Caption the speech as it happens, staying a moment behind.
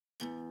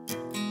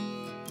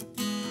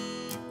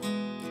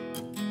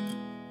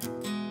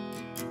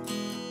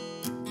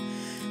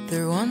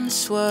There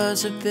once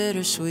was a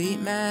bittersweet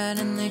man,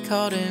 and they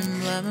called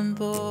him Lemon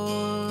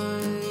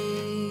Boy.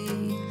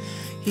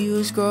 He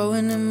was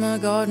growing in my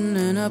garden,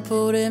 and I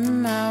pulled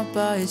him out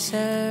by his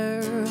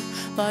hair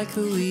like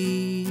a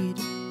weed.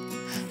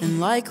 And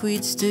like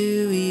weeds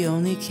do, he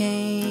only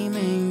came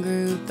and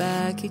grew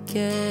back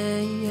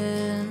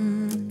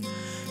again.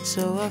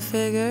 So I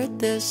figured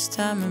this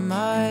time I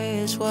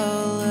might as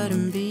well let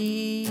him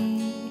be.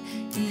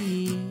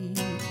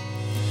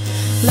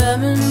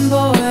 Lemon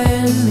Boy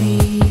and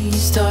me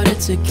started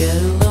to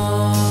get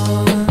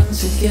along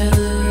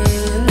together.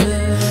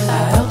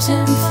 I helped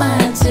him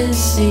plant his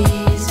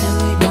seeds,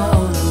 and we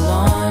mowed the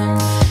lawn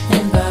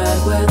in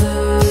bad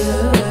weather.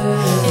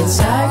 It's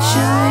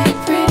actually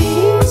pretty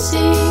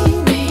easy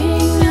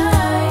being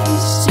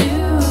nice to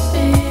a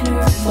bitter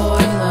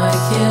boy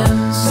like him.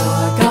 So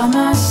I got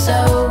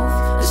myself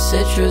a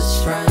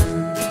citrus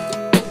friend.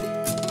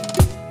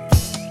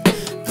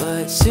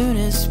 But soon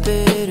as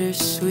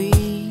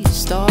bittersweet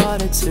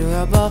started to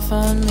rub off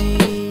on me,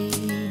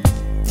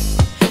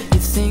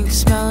 you'd think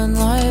smelling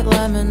like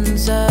lemon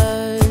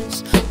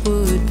zest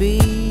would be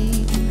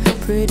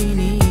pretty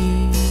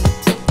neat.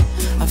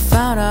 I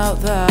found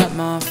out that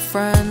my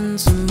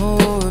friends are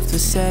more of the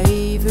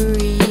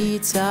savory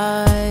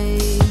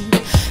type,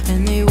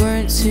 and they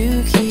weren't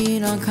too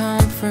keen on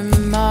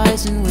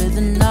compromising with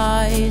a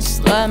nice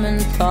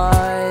lemon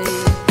pie.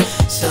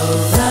 So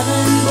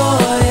Lemon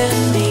Boy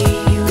and me,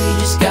 we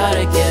just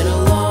gotta get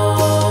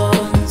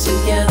along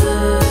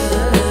together.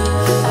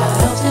 I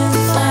helped him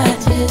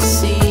plant his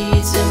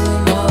seeds, and we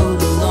mowed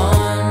the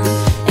lawn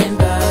in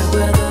bad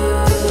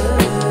weather.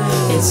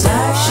 It's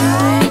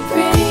actually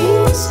pretty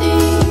easy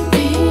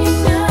being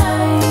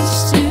nice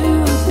to a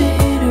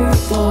bitter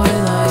boy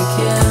like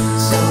him.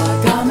 So I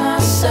got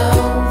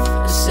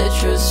myself a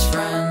citrus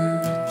friend.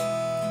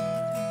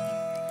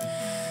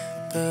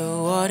 But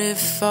what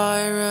if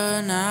I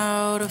run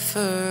out of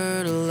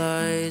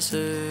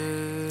fertilizer?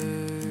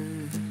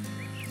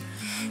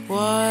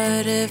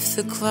 What if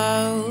the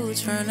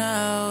clouds run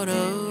out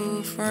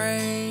of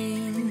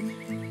rain?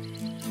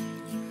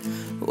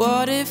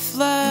 What if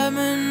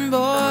Lemon Boy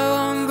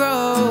won't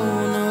grow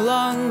no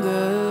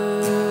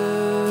longer?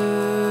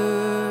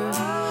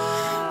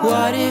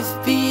 What if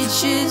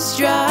beaches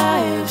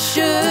dry of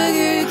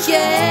sugar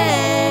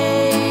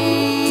cane?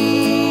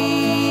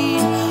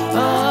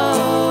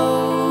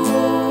 Oh,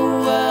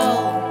 well,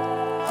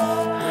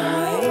 the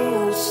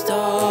whales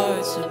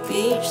start to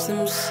beach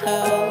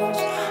themselves,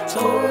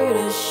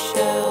 tortoise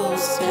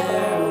shells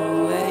tear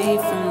away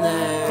from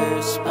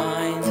their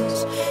spines.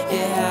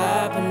 It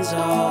happens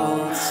all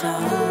the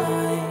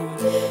time.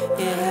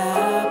 It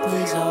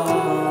happens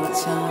all the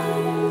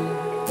time.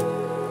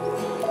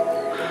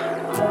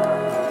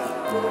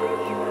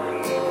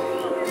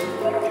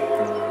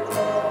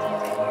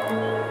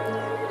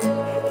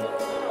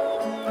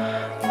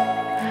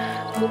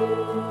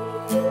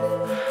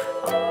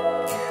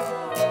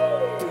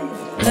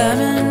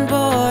 Lemon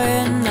Boy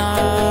and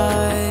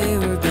I,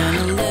 we're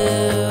gonna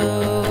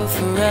live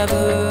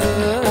forever,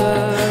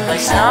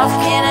 like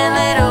Snufkin and